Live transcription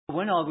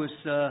When I was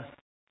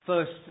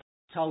first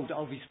told that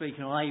I'll be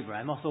speaking on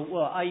Abraham, I thought,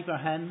 well,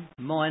 Abraham,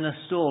 minor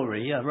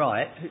story, yeah,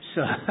 right.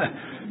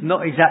 It's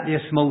not exactly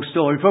a small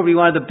story. Probably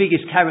one of the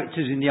biggest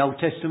characters in the Old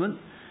Testament.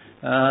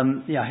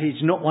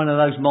 He's not one of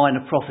those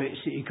minor prophets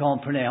that you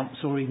can't pronounce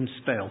or even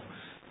spell.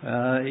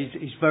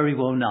 He's very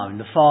well known.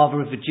 The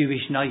father of the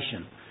Jewish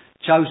nation,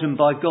 chosen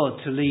by God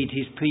to lead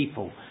his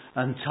people,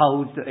 and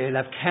told that he'll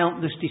have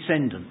countless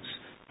descendants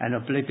and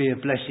there'll be a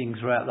blessing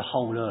throughout the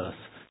whole earth,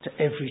 to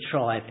every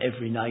tribe,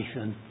 every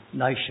nation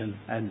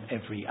and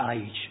every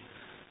age.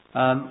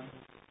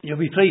 You'll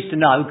be pleased to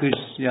know, because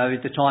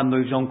the time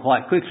moves on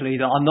quite quickly,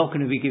 that I'm not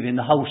going to be giving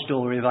the whole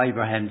story of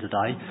Abraham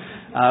today.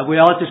 We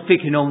are just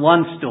picking on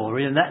one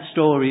story, and that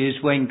story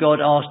is when God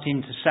asked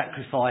him to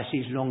sacrifice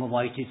his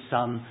long-awaited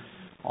son,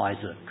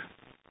 Isaac.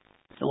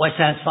 It always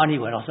sounds funny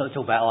when I talk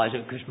about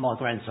Isaac, because my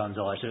grandson's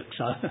Isaac,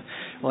 so it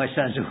always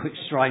sounds a bit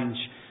strange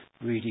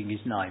reading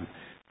his name.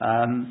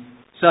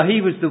 So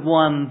he was the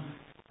one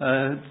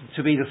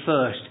to be the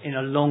first in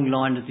a long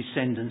line of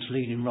descendants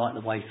leading right the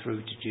way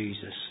through to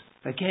Jesus.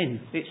 Again,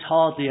 it's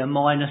hardly a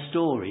minor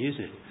story, is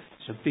it?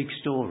 It's a big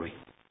story.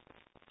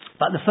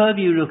 But the further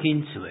you look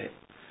into it,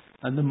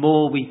 and the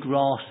more we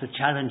grasp the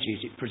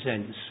challenges it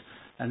presents,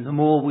 and the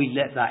more we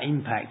let that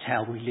impact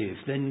how we live,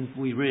 then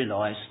we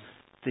realise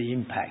the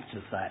impact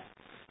of that.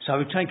 So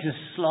we've taken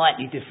a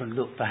slightly different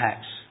look,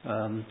 perhaps,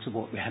 to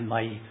what we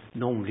may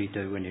normally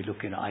do when you're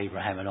looking at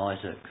Abraham and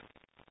Isaac.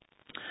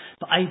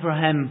 But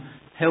Abraham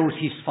held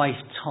his faith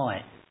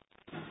tight.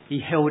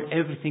 He held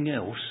everything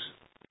else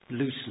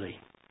loosely.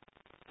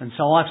 And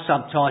so I've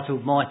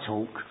subtitled my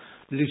talk,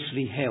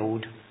 Loosely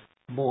Held,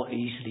 More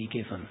Easily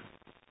Given.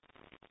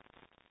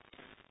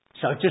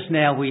 So just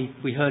now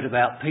we heard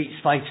about Pete's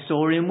faith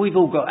story, and we've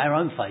all got our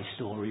own faith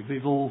story.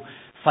 We've all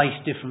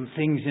faced different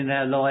things in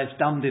our lives,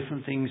 done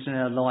different things in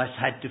our lives,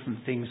 had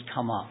different things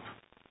come up.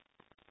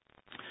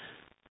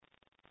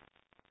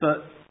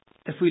 But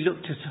if we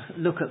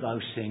look at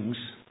those things,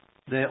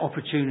 they're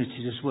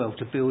opportunities as well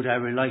to build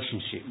our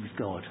relationship with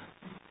God.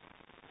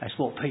 That's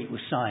what Pete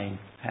was saying,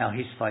 how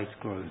his faith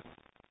grew.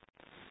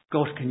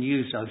 God can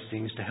use those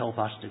things to help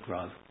us to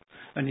grow.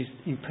 And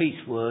in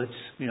Pete's words,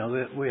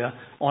 we're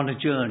on a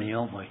journey,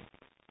 aren't we?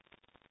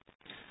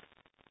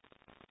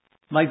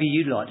 Maybe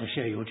you'd like to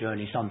share your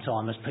journey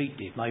sometime as Pete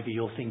did. Maybe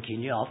you're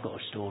thinking, I've got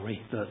a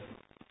story that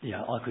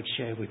I could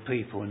share with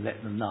people and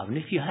let them know. And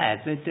if you have,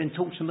 then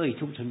talk to me,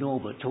 talk to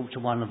Norbert, talk to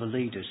one of the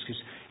leaders,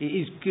 because it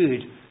is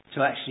good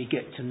to actually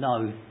get to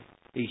know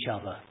each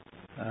other,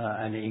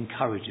 and it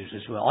encourages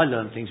as well. I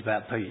learned things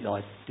about Pete that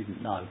I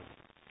didn't know.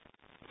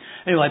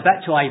 Anyway,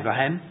 back to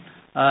Abraham.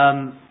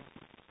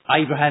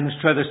 Abraham, as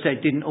Trevor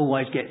said, didn't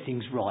always get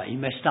things right. He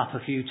messed up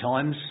a few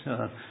times.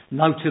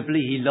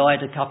 Notably, he lied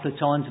a couple of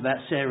times about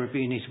Sarah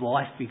being his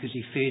wife because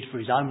he feared for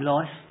his own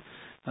life,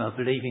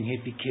 believing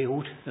he'd be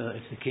killed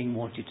if the king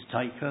wanted to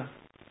take her.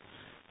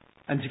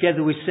 And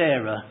together with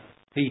Sarah,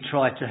 he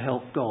tried to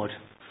help God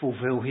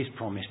fulfill his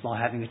promise by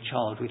having a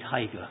child with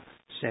Hagar,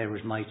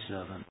 Sarah's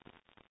maidservant,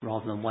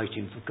 rather than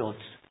waiting for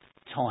God's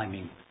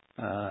timing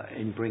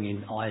in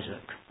bringing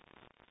Isaac.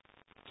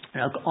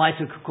 Now,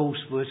 Isaac, of course,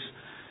 was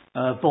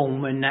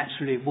born when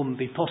naturally it wouldn't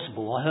be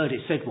possible. I heard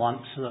it said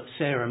once that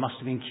Sarah must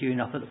have been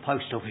queuing up at the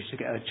post office to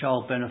get her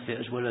child benefit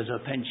as well as her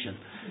pension.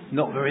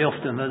 Not very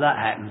often that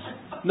happens.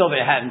 Not that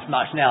it happens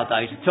much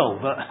nowadays at all,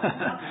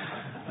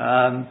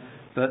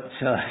 but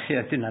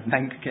didn't have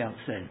bank accounts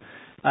then.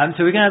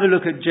 So we're going to have a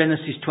look at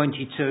Genesis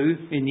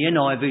 22. In the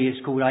NIV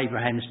it's called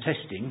Abraham's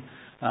Testing.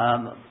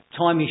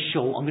 Time is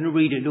short. I'm going to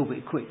read it a little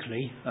bit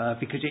quickly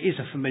because it is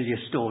a familiar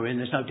story and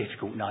there's no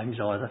difficult names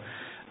either.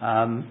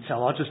 So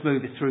I'll just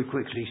move it through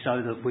quickly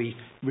so that we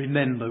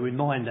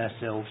remind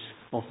ourselves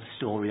of the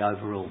story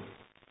overall.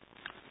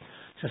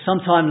 So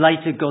sometime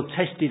later God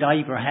tested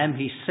Abraham.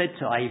 He said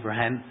to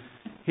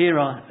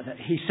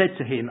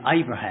him,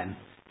 Abraham,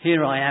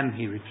 here I am,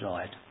 he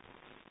replied.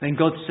 Then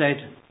God said,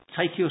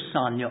 take your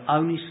son, your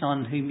only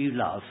son whom you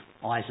love,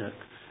 Isaac,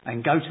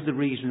 and go to the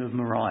region of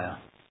Moriah.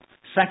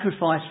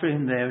 Sacrifice for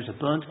him there as a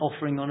burnt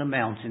offering on a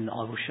mountain that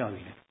I will show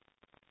you.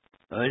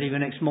 Early the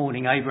next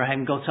morning,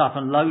 Abraham got up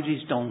and loaded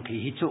his donkey.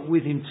 He took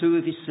with him 2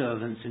 of his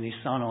servants and his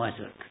son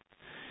Isaac.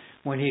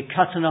 When he had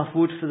cut enough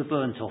wood for the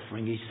burnt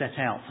offering, he set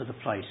out for the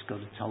place God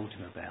had told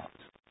him about.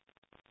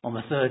 On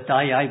the 3rd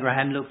day,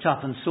 Abraham looked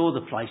up and saw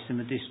the place in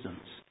the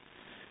distance.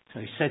 So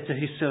he said to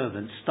his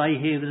servants, stay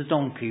here with the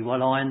donkey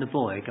while I and the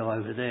boy go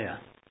over there.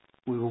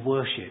 We will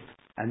worship,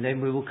 and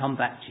then we will come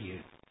back to you.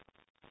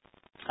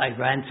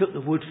 Abraham took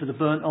the wood for the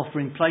burnt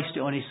offering, placed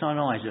it on his son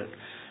Isaac,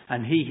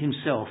 and he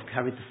himself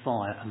carried the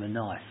fire and the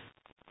knife.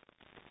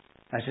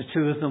 As the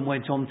 2 of them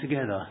went on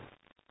together,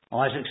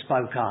 Isaac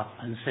spoke up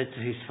and said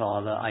to his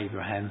father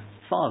Abraham,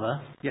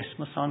 Father? Yes,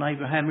 my son,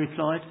 Abraham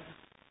replied.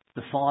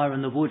 The fire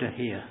and the wood are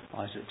here,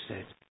 Isaac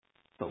said,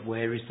 but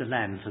where is the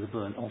lamb for the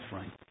burnt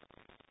offering?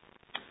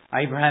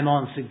 Abraham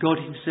answered, God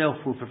himself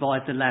will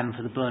provide the lamb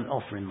for the burnt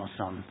offering, my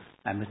son.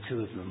 And the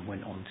 2 of them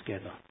went on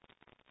together.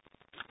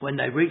 When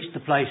they reached the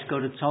place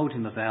God had told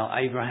him about,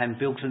 Abraham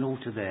built an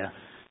altar there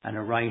and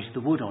arranged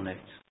the wood on it.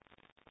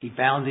 He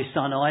bound his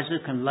son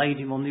Isaac and laid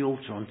him on the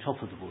altar on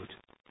top of the wood.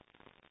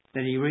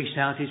 Then he reached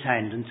out his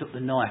hand and took the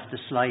knife to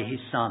slay his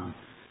son.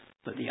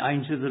 But the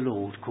angel of the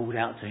Lord called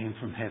out to him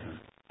from heaven,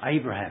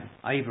 "Abraham,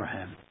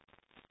 Abraham."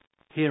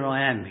 "Here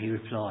I am," he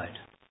replied.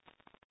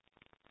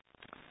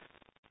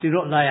 "Do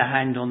not lay a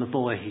hand on the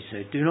boy," he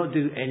said. "Do not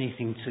do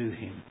anything to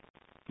him.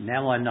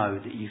 Now I know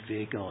that you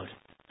fear God,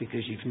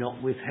 because you've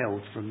not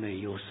withheld from me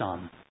your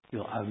son,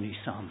 your only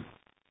son."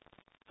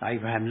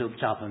 Abraham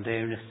looked up, and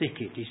there in a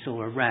thicket he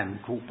saw a ram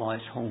caught by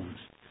its horns.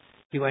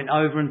 He went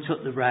over and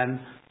took the ram,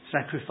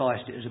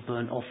 sacrificed it as a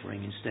burnt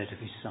offering instead of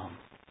his son.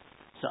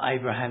 So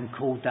Abraham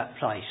called that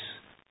place,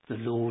 "The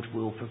Lord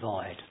will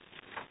provide."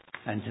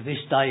 And to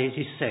this day it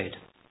is said,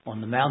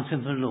 "On the mountain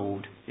of the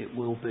Lord it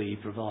will be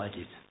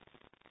provided."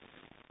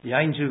 The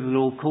angel of the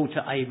Lord called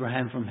to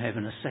Abraham from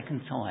heaven a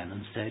second time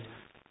and said,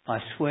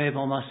 "I swear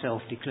by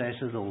myself, declares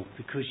the Lord,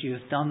 because you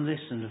have done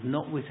this and have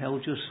not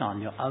withheld your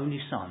son, your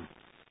only son,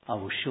 I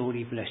will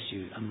surely bless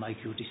you and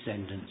make your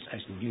descendants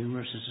as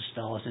numerous as the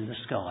stars in the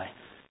sky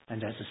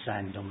and as the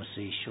sand on the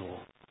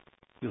seashore.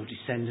 Your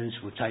descendants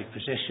will take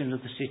possession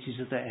of the cities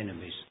of their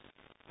enemies,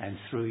 and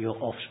through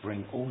your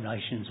offspring all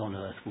nations on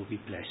earth will be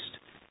blessed,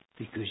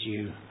 because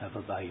you have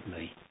obeyed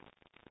me."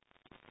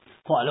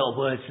 Quite a lot of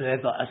words there,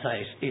 but I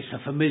say it's a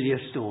familiar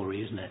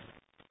story, isn't it?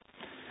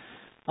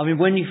 I mean,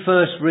 when you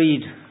first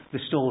read the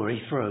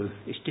story through,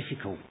 it's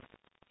difficult.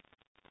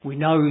 We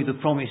know the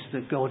promise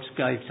that God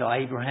gave to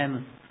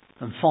Abraham,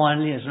 and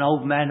finally, as an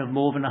old man of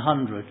more than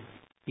 100,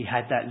 he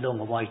had that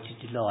long-awaited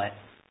delight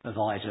of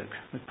Isaac,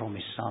 the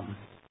promised son.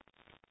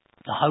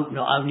 The hope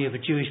not only of a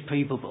Jewish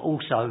people, but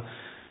also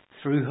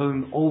through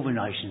whom all the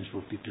nations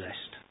would be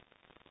blessed.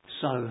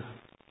 So,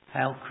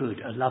 how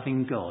could a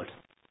loving God,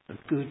 a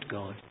good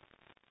God,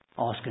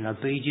 ask an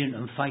obedient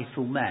and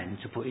faithful man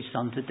to put his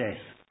son to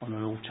death on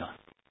an altar?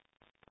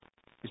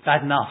 It's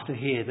bad enough to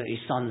hear that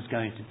his son's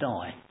going to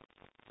die.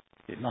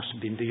 It must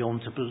have been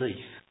beyond to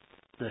belief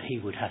that he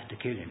would have to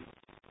kill him.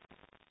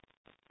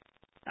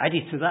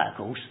 Added to that, of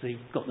course,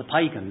 they've got the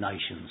pagan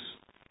nations.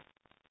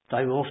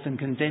 They were often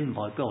condemned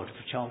by God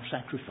for child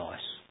sacrifice.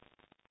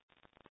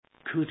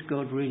 Could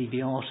God really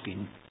be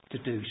asking to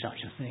do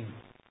such a thing?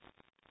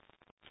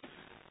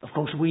 Of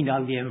course, we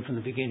know the end from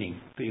the beginning,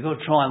 but you've got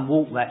to try and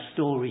walk that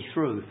story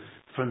through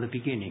from the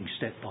beginning,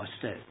 step by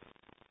step.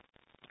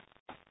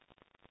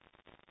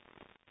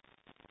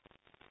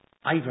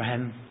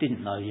 Abraham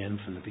didn't know the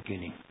end from the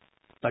beginning,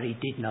 but he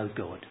did know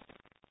God.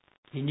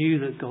 He knew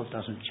that God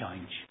doesn't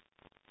change,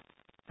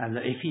 and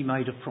that if he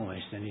made a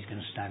promise, then he's going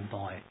to stand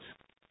by it.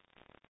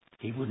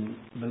 He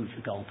wouldn't move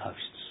the goalposts.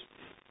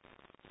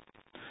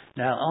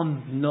 Now,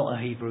 I'm not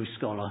a Hebrew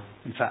scholar,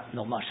 in fact,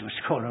 not much of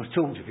a scholar at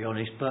all, to be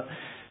honest, but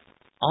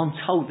I'm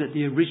told that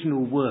the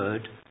original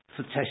word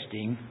for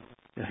testing,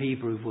 the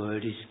Hebrew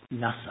word, is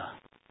nasa,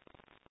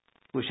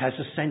 which has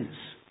a sense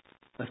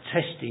of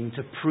testing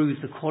to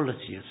prove the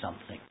quality of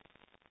something,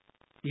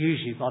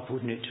 usually by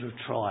putting it to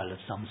a trial of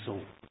some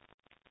sort.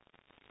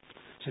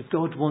 So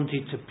God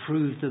wanted to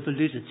prove the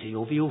validity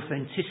or the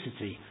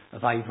authenticity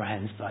of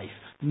Abraham's faith,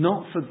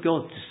 not for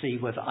God to see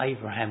whether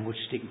Abraham would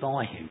stick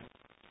by him,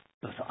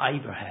 but for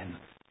Abraham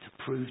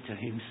to prove to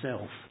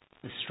himself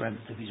the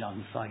strength of his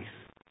own faith.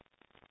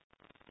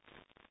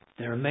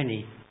 There are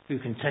many who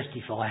can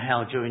testify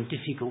how during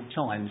difficult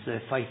times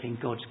their faith in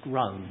God's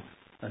grown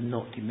and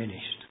not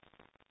diminished.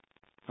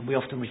 And we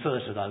often refer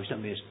to those,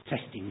 don't we, as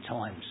testing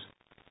times.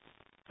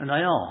 And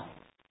they are.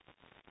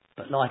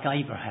 But like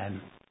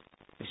Abraham,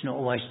 it's not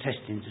always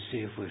testing to see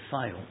if we'll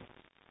fail,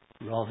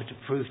 rather to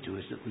prove to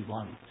us that we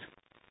won't,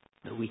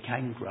 that we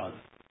can grow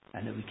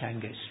and that we can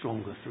get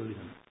stronger through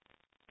them.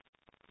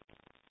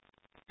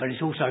 But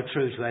it's also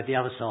true to have the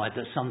other side,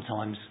 that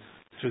sometimes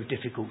through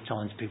difficult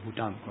times people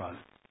don't grow.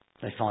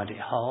 They find it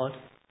hard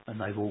and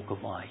they walk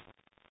away.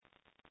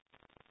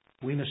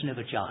 We must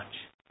never judge.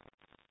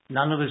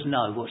 None of us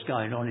know what's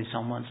going on in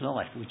someone's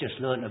life. We just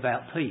learnt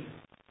about Pete.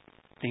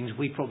 Things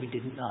we probably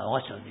didn't know.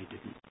 I certainly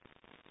didn't.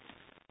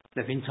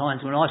 There have been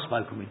times when I've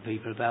spoken with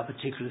people about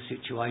particular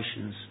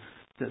situations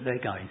that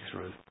they're going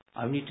through,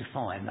 only to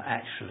find that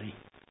actually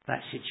that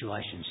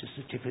situation's just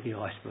the tip of the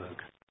iceberg.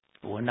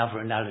 Or another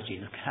analogy,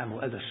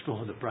 the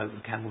straw that broke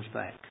the camel's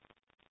back.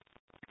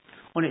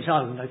 On its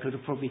own, they could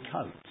have probably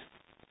coped.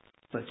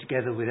 But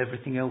together with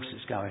everything else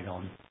that's going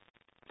on,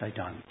 they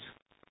don't.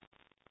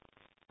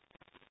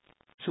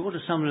 So what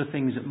are some of the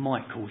things that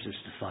might cause us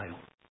to fail?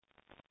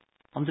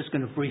 I'm just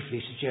going to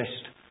briefly suggest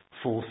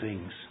 4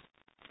 things.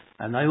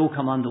 And they all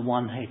come under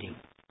one heading: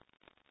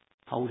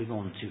 holding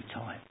on too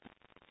tight.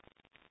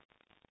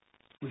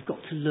 We've got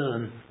to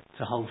learn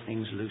to hold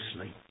things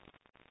loosely.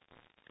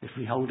 If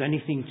we hold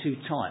anything too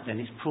tight, then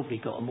it's probably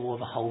got more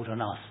of a hold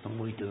on us than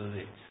we do of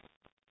it.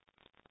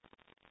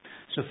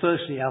 So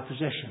firstly, our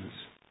possessions.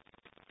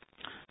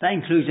 That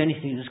includes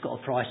anything that's got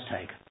a price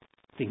tag.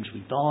 Things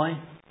we buy,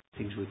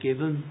 things we're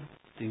given,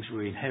 things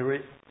we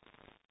inherit.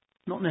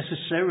 Not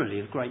necessarily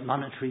of great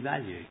monetary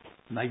value,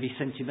 maybe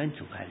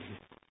sentimental value.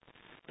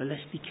 But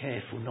let's be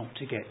careful not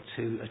to get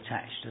too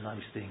attached to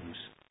those things.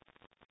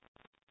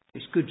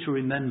 It's good to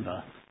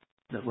remember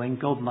that when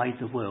God made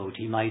the world,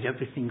 he made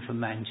everything for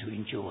man to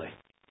enjoy.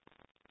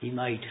 He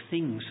made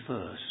things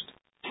first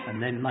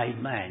and then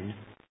made man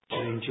to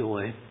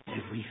enjoy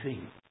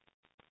everything.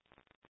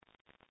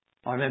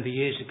 I remember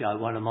years ago,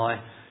 one of my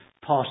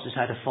pastors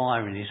had a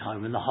fire in his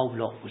home and the whole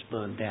lot was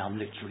burned down,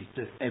 literally.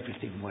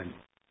 Everything went.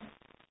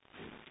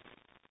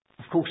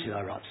 Of course they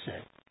were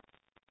upset.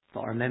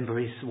 But I remember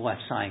his wife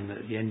saying that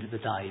at the end of the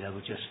day they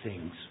were just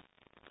things.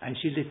 And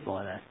she lived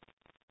by that.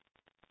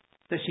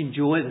 Let's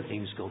enjoy the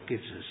things God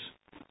gives us,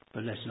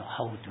 but let's not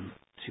hold them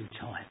too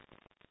tight.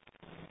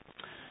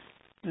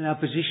 And our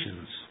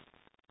positions.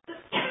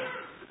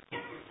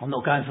 I'm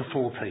not going for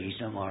 4 Ps,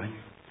 don't worry.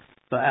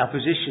 But our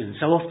positions.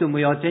 So often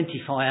we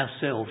identify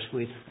ourselves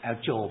with our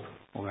job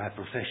or our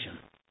profession.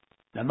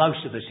 Now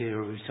most of us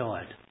here are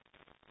retired.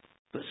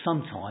 But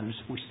sometimes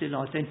we still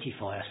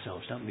identify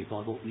ourselves, don't we,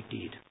 by what we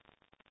did.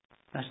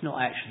 That's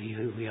not actually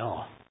who we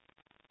are.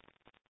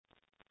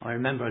 I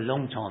remember a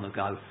long time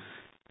ago,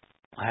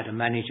 I had a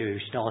manager who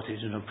started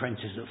as an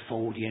apprentice at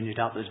Ford. He ended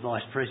up as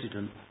vice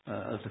president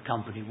of the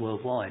company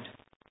worldwide.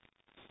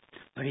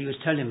 And he was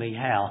telling me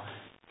how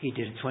he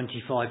did a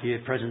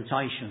 25-year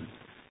presentation,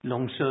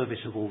 long service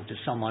award to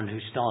someone who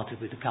started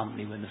with the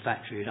company when the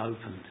factory had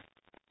opened.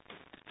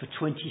 For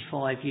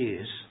 25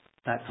 years,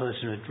 that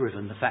person had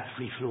driven the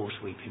factory floor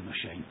sweeping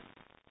machine.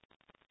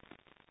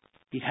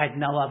 He'd had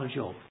no other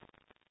job.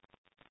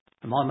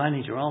 And my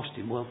manager asked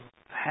him, well,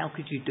 how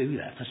could you do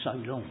that for so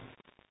long?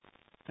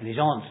 And his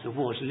answer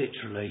was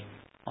literally,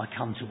 I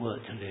come to work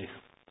to live.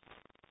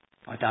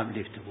 I don't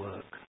live to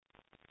work.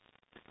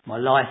 My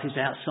life is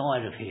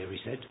outside of here, he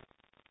said.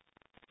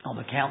 I'm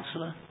a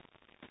counsellor.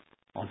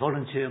 I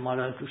volunteer in my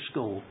local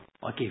school.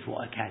 I give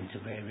what I can to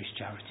various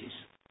charities.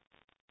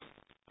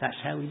 That's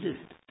how he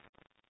lived.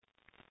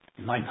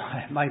 It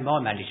made my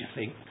manager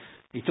think.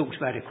 He talks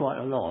about it quite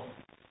a lot.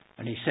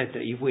 And he said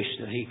that he wished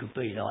that he could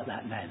be like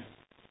that man.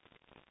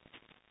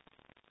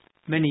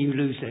 Many who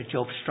lose their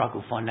jobs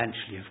struggle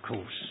financially, of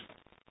course,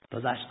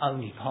 but that's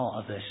only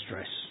part of their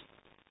stress.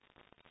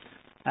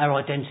 Our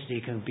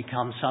identity can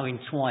become so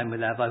entwined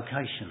with our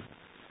vocation,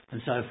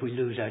 and so if we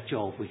lose our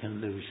job, we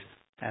can lose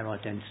our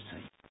identity.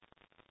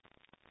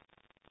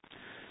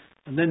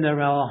 And then there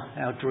are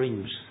our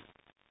dreams.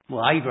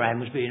 Well, Abraham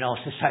was being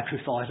asked to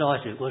sacrifice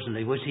Isaac, wasn't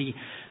he? Was he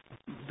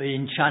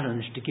being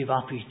challenged to give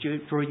up his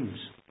dreams?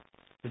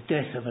 The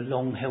death of a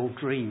long-held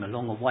dream, a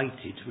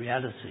long-awaited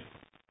reality.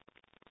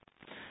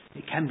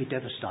 It can be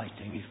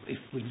devastating if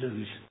we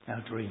lose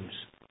our dreams.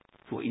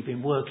 What you've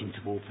been working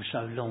toward for so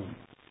long,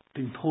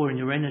 been pouring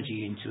your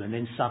energy into, and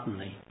then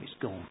suddenly it's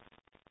gone.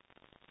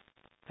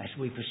 As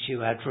we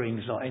pursue our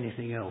dreams like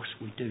anything else,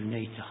 we do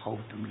need to hold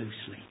them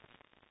loosely.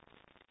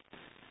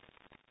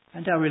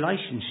 And our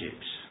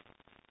relationships.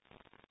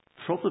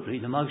 Probably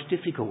the most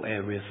difficult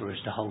area for us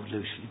to hold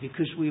loosely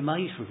because we're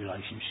made for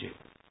relationship.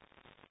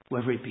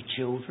 Whether it be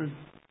children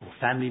or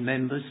family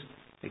members,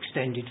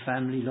 extended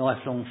family,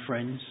 lifelong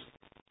friends.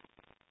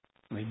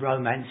 I mean,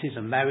 romances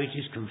and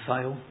marriages can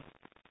fail.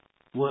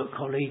 Work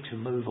colleagues can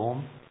move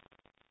on.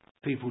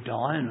 People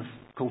die, and of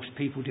course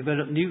people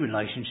develop new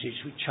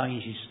relationships which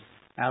changes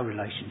our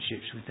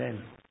relationships with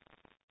them.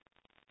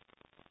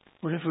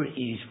 Whatever it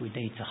is, we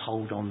need to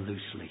hold on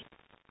loosely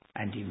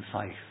and in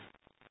faith.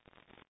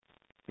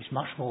 It's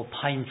much more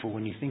painful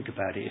when you think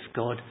about it if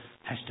God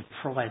has to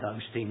pry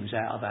those things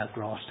out of our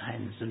grasped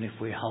hands than if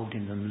we're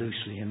holding them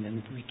loosely and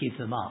then we give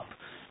them up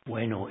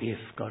when or if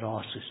God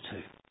asks us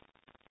to.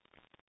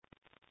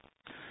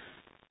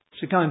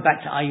 So going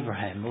back to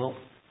Abraham, well,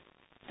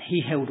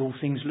 he held all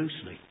things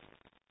loosely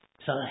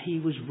so that he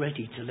was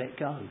ready to let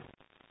go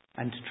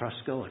and to trust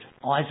God.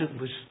 Isaac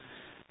was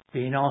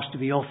being asked to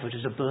be offered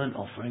as a burnt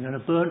offering, and a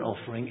burnt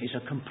offering is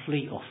a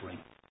complete offering,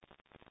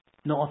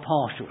 not a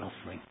partial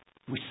offering.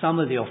 With some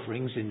of the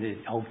offerings in the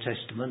Old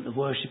Testament, the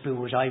worshipper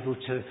was able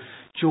to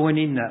join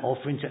in that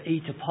offering, to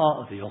eat a part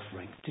of the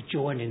offering, to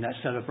join in that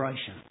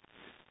celebration.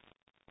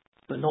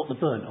 But not the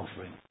burnt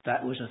offering.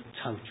 That was a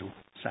total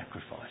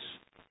sacrifice.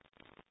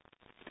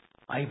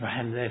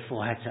 Abraham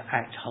therefore had to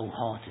act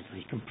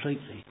wholeheartedly,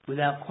 completely,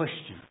 without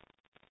question.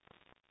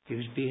 He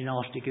was being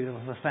asked to give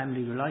up a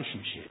family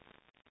relationship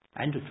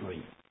and a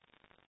dream,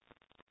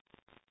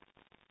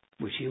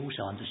 which he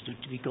also understood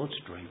to be God's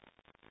dream.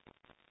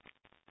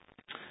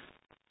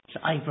 So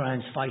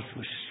Abraham's faith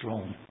was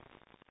strong.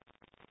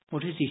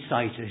 What does he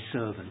say to his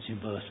servants in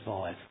verse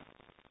 5?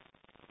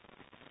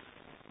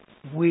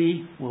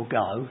 We will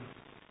go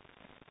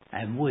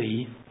and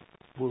we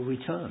will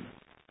return.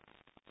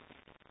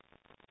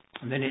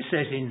 And then it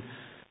says in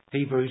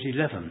Hebrews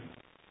 11,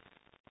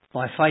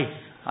 by faith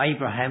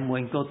Abraham,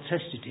 when God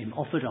tested him,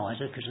 offered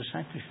Isaac as a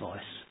sacrifice.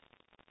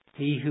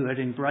 He who had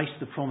embraced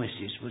the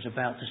promises was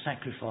about to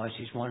sacrifice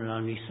his one and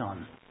only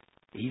son,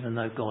 even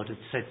though God had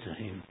said to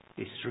him,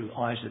 it's through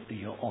Isaac that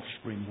your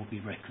offspring will be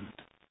reckoned.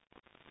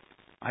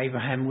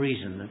 Abraham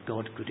reasoned that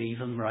God could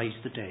even raise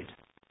the dead.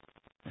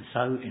 And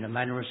so, in a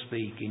manner of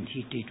speaking,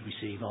 he did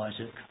receive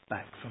Isaac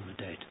back from the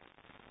dead.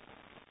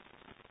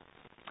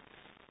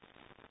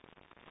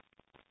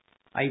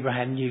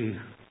 Abraham knew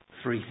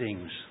 3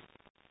 things.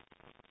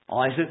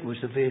 Isaac was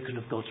the vehicle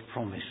of God's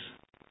promise,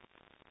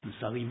 and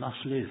so he must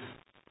live.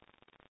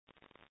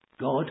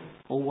 God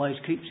always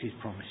keeps his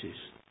promises,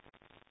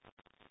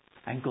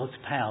 and God's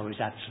power is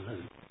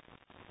absolute,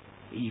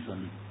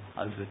 even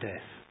over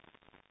death.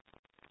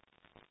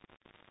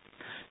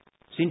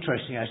 It's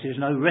interesting, as there's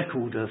no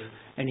record of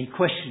any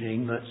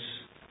questioning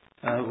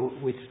that's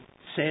with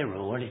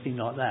Sarah or anything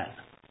like that.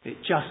 It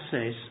just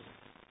says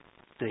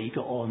that he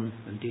got on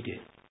and did it.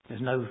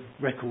 There's no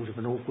record of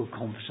an awkward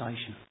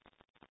conversation.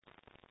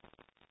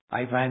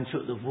 Abraham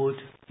took the wood,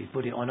 he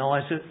put it on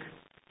Isaac,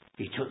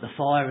 he took the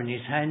fire in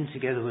his hand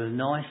together with a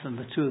knife, and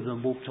the two of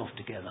them walked off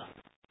together.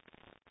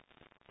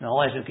 Now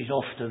Isaac is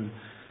often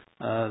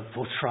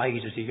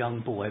portrayed as a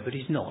young boy, but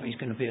he's not. He's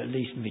going to be at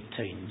least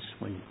mid-teens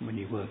when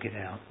you work it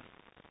out.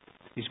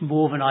 He's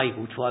more than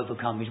able to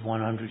overcome his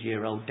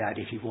 100-year-old dad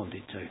if he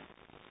wanted to.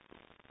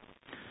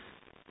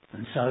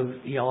 And so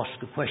he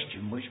asked a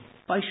question which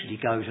basically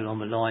goes along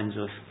the lines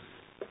of,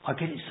 I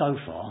get it so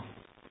far,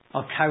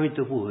 I've carried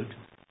the wood,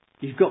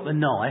 you've got the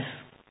knife,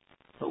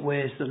 but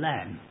where's the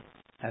lamb?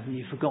 Haven't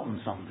you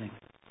forgotten something?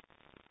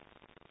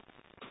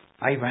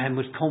 Abraham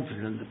was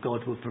confident that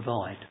God would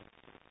provide,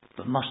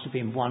 but must have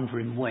been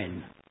wondering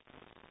when,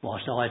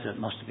 whilst Isaac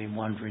must have been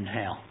wondering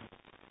how,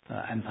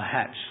 and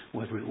perhaps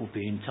whether it will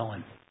be in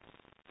time.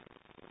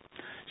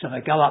 So they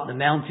go up the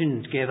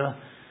mountain together.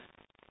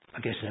 I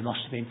guess there must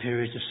have been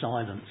periods of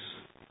silence,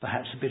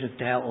 perhaps a bit of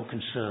doubt or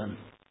concern.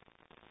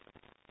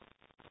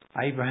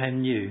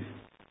 Abraham knew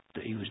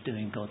that he was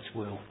doing God's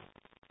will.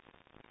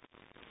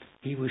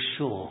 He was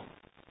sure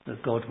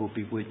that God would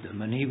be with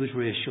them, and he was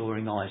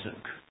reassuring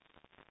Isaac.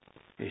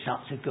 It's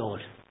up to God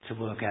to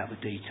work out the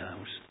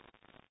details.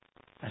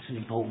 That's an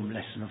important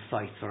lesson of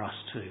faith for us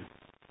too.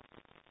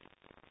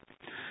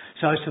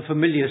 So it's a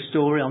familiar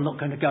story. I'm not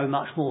going to go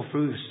much more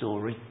through the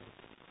story.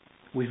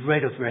 We've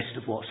read of the rest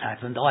of what's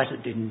happened.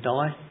 Isaac didn't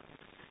die.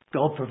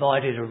 God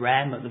provided a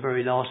ram at the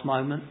very last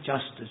moment,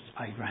 just as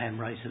Abraham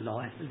raised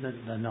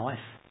the knife.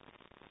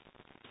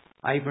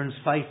 Abraham's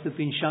faith had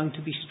been shown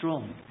to be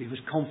strong. He was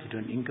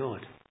confident in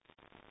God.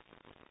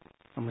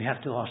 And we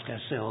have to ask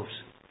ourselves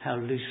how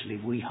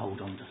loosely we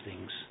hold on to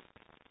things.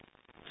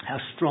 How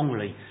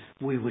strongly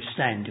we would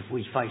stand if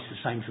we face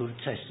the same sort of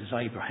test as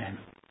Abraham.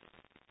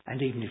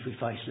 And even if we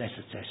face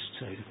lesser tests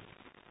too.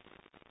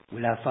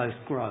 Will our faith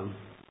grow,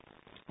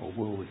 or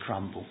will we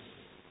crumble?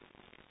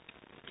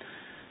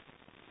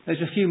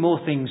 There's a few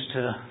more things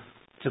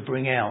to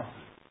bring out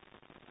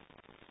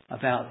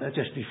about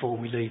just before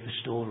we leave the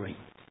story.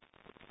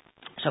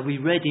 So we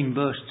read in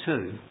verse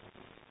 2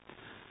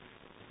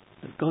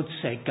 that God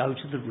said, go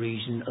to the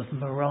region of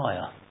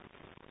Moriah.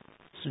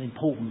 It's an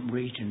important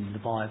region in the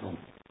Bible.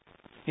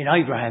 In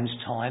Abraham's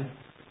time,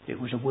 it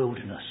was a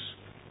wilderness.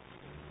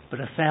 But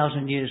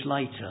 1,000 years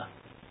later,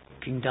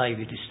 King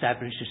David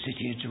established the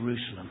city of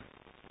Jerusalem,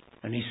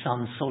 and his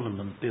son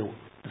Solomon built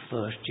the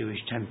first Jewish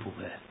temple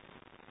there.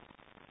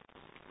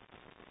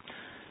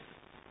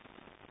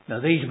 Now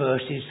these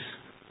verses,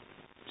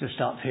 just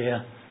up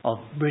here,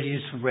 are really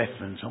just for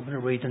reference. I'm going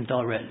to read them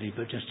directly,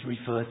 but just to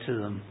refer to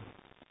them.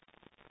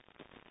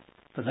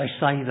 But they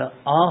say that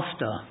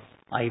after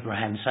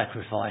Abraham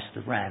sacrificed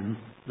the ram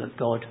that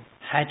God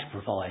had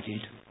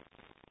provided,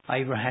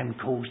 Abraham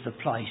calls the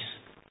place,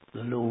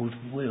 the Lord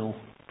will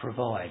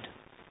provide.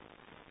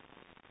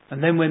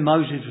 And then when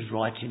Moses was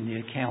writing the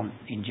account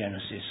in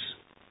Genesis,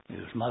 it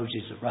was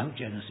Moses that wrote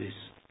Genesis,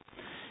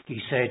 he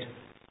said,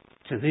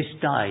 to this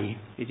day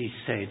it is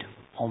said,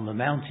 on the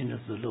mountain of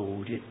the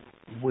Lord it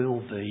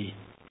will be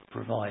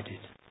provided.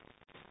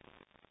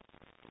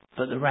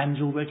 But the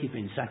ram's already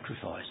been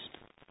sacrificed.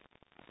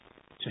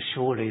 So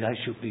surely they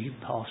should be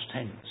past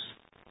tense.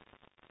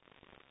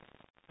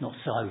 Not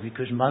so,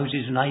 because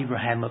Moses and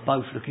Abraham are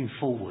both looking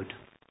forward.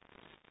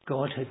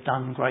 God had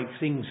done great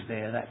things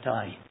there that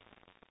day,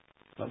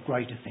 but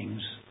greater things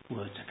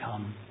were to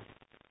come.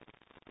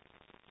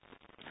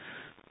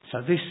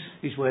 So this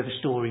is where the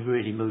story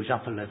really moves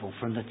up a level,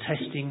 from the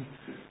testing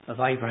of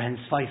Abraham's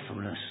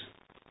faithfulness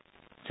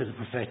to the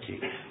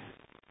prophetic.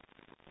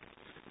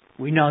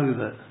 We know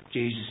that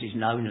Jesus is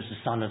known as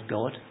the Son of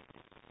God.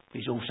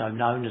 He's also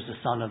known as the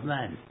Son of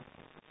Man,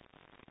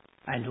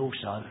 and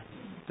also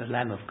the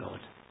Lamb of God.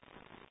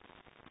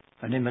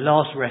 And in the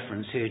last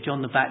reference here,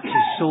 John the Baptist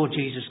saw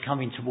Jesus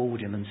coming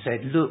toward him and said,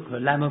 look, the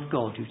Lamb of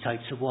God who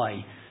takes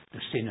away the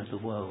sin of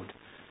the world.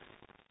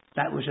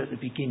 That was at the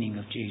beginning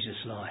of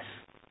Jesus' life.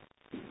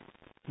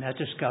 Now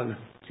just go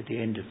to the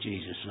end of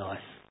Jesus' life.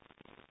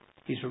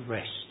 His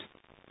arrest,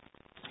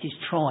 his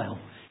trial,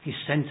 his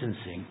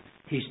sentencing,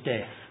 his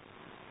death,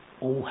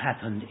 all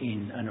happened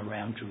in and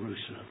around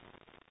Jerusalem,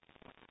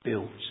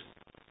 built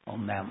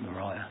on Mount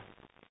Moriah.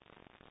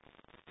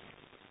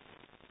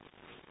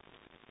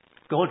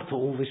 God put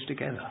all this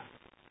together.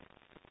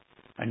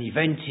 An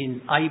event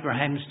in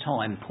Abraham's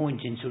time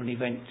pointing to an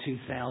event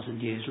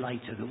 2,000 years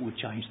later that would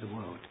change the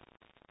world.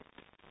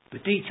 The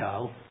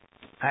detail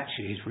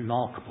actually is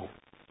remarkable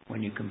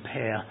when you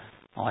compare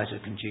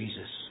Isaac and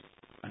Jesus.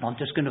 And I'm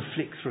just going to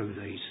flick through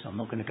these. I'm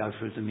not going to go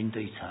through them in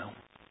detail.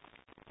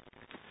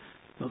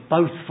 but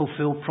both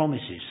fulfilled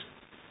promises.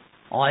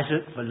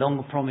 Isaac, the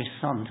long-promised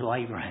son to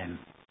Abraham.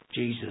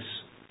 Jesus,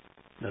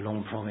 the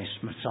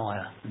long-promised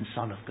Messiah and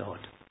Son of God.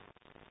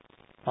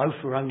 Both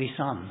were only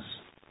sons.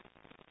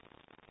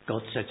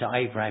 God said to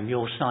Abraham,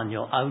 your son,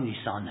 your only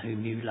son,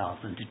 whom you love,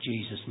 and to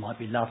Jesus, my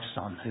beloved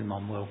son, whom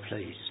I'm well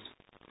pleased.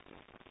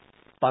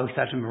 Both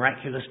had a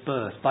miraculous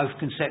birth. Both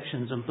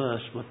conceptions and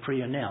births were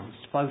pre-announced.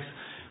 Both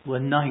were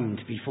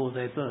named before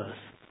their birth.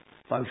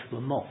 Both were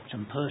mocked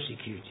and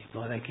persecuted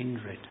by their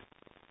kindred.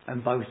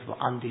 And both were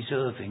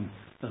undeserving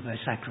of their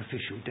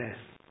sacrificial death.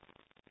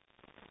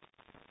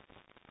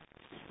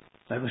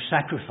 They were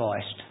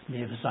sacrificed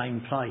near the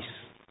same place.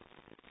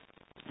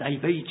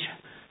 They each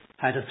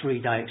had a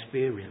 3-day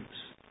experience.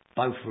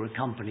 Both were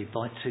accompanied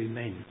by 2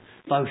 men.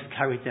 Both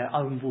carried their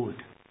own wood.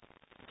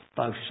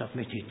 Both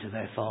submitted to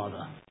their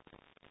father.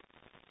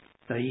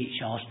 They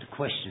each asked a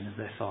question of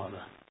their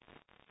father.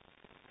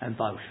 And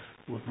both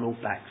were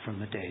brought back from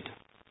the dead.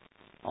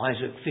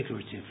 Isaac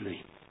figuratively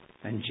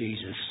and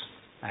Jesus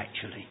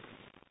actually.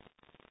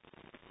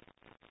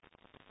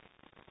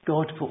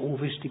 God put all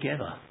this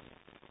together.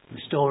 The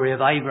story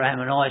of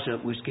Abraham and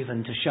Isaac was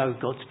given to show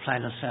God's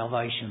plan of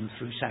salvation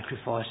through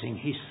sacrificing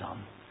his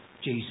son,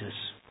 Jesus,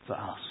 for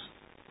us.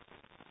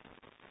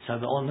 So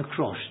that on the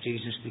cross,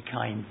 Jesus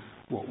became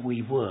what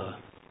we were,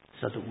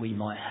 so that we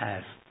might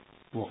have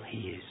what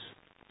he is.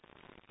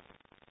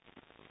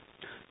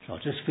 So I'll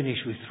just finish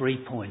with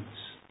 3 points.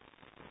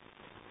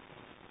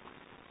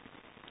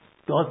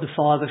 God the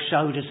Father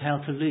showed us how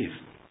to live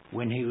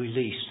when he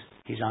released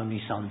his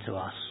only son to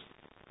us.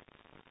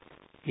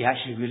 He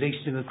actually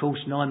released him, of course,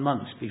 9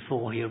 months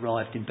before he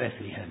arrived in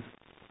Bethlehem.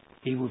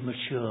 He would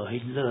mature,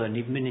 he'd learn,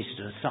 he'd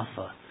minister,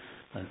 suffer,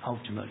 and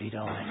ultimately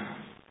die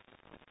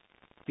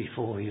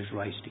before he was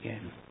raised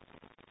again.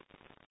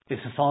 If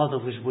the Father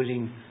was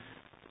willing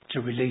to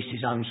release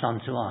his own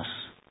son to us,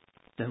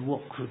 then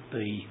what could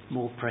be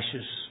more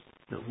precious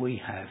that we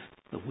have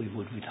that we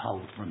would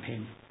withhold from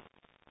him?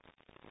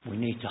 We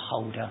need to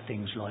hold our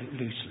things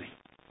loosely.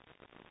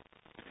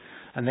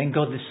 And then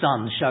God the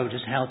Son showed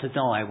us how to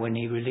die when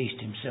he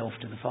released himself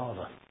to the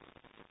Father.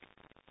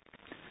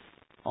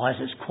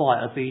 Isaac's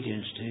quiet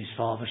obedience to his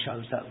father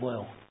shows that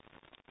well.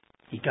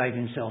 He gave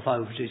himself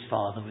over to his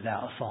father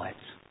without a fight.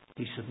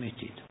 He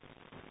submitted.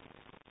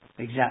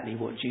 Exactly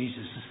what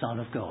Jesus, the Son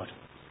of God,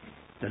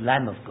 the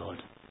Lamb of God,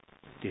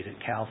 did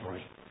at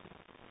Calvary.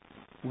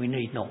 We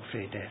need not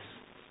fear death.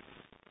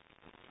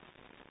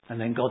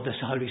 And then God the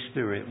Holy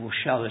Spirit will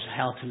show us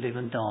how to live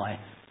and die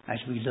as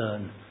we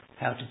learn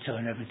how to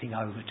turn everything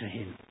over to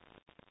him.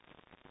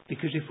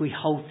 Because if we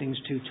hold things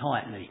too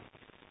tightly,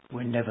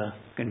 we're never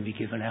going to be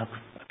given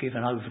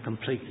over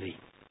completely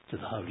to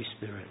the Holy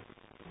Spirit.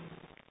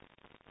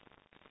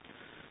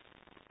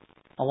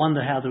 I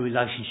wonder how the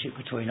relationship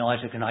between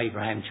Isaac and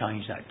Abraham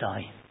changed that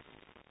day.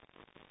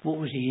 What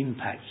was the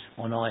impact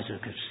on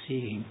Isaac of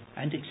seeing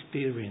and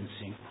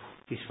experiencing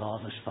his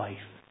father's faith?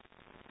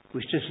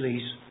 Which just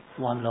leaves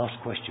one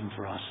last question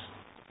for us.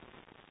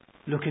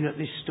 Looking at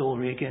this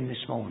story again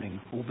this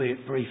morning,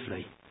 albeit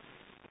briefly,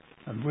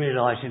 and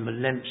realising the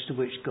lengths to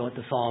which God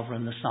the Father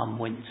and the Son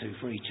went to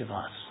for each of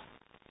us,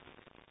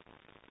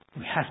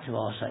 we have to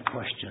ask that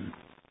question.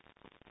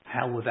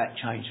 How will that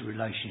change the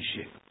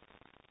relationship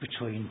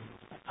between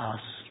us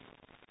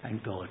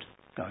and God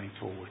going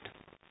forward?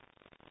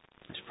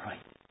 Let's pray.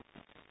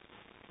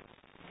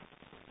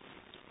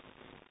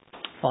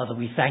 Father,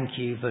 we thank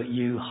you that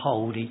you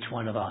hold each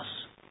one of us.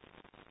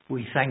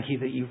 We thank you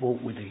that you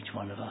walk with each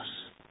one of us.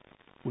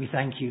 We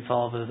thank you,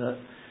 Father, that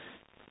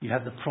you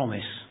have the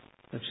promise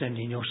of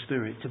sending your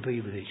Spirit to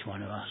be with each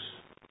one of us.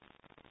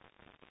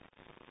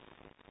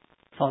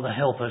 Father,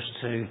 help us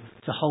to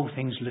hold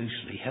things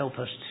loosely. Help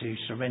us to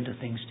surrender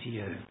things to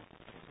you.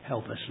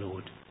 Help us,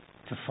 Lord,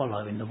 to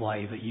follow in the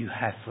way that you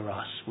have for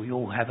us. We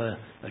all have a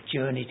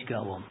journey to go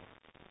on.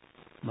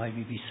 May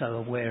we be so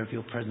aware of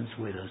your presence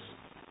with us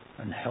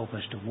and help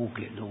us to walk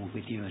it, Lord,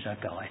 with you as our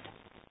guide.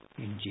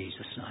 In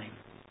Jesus' name.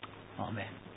 Amen.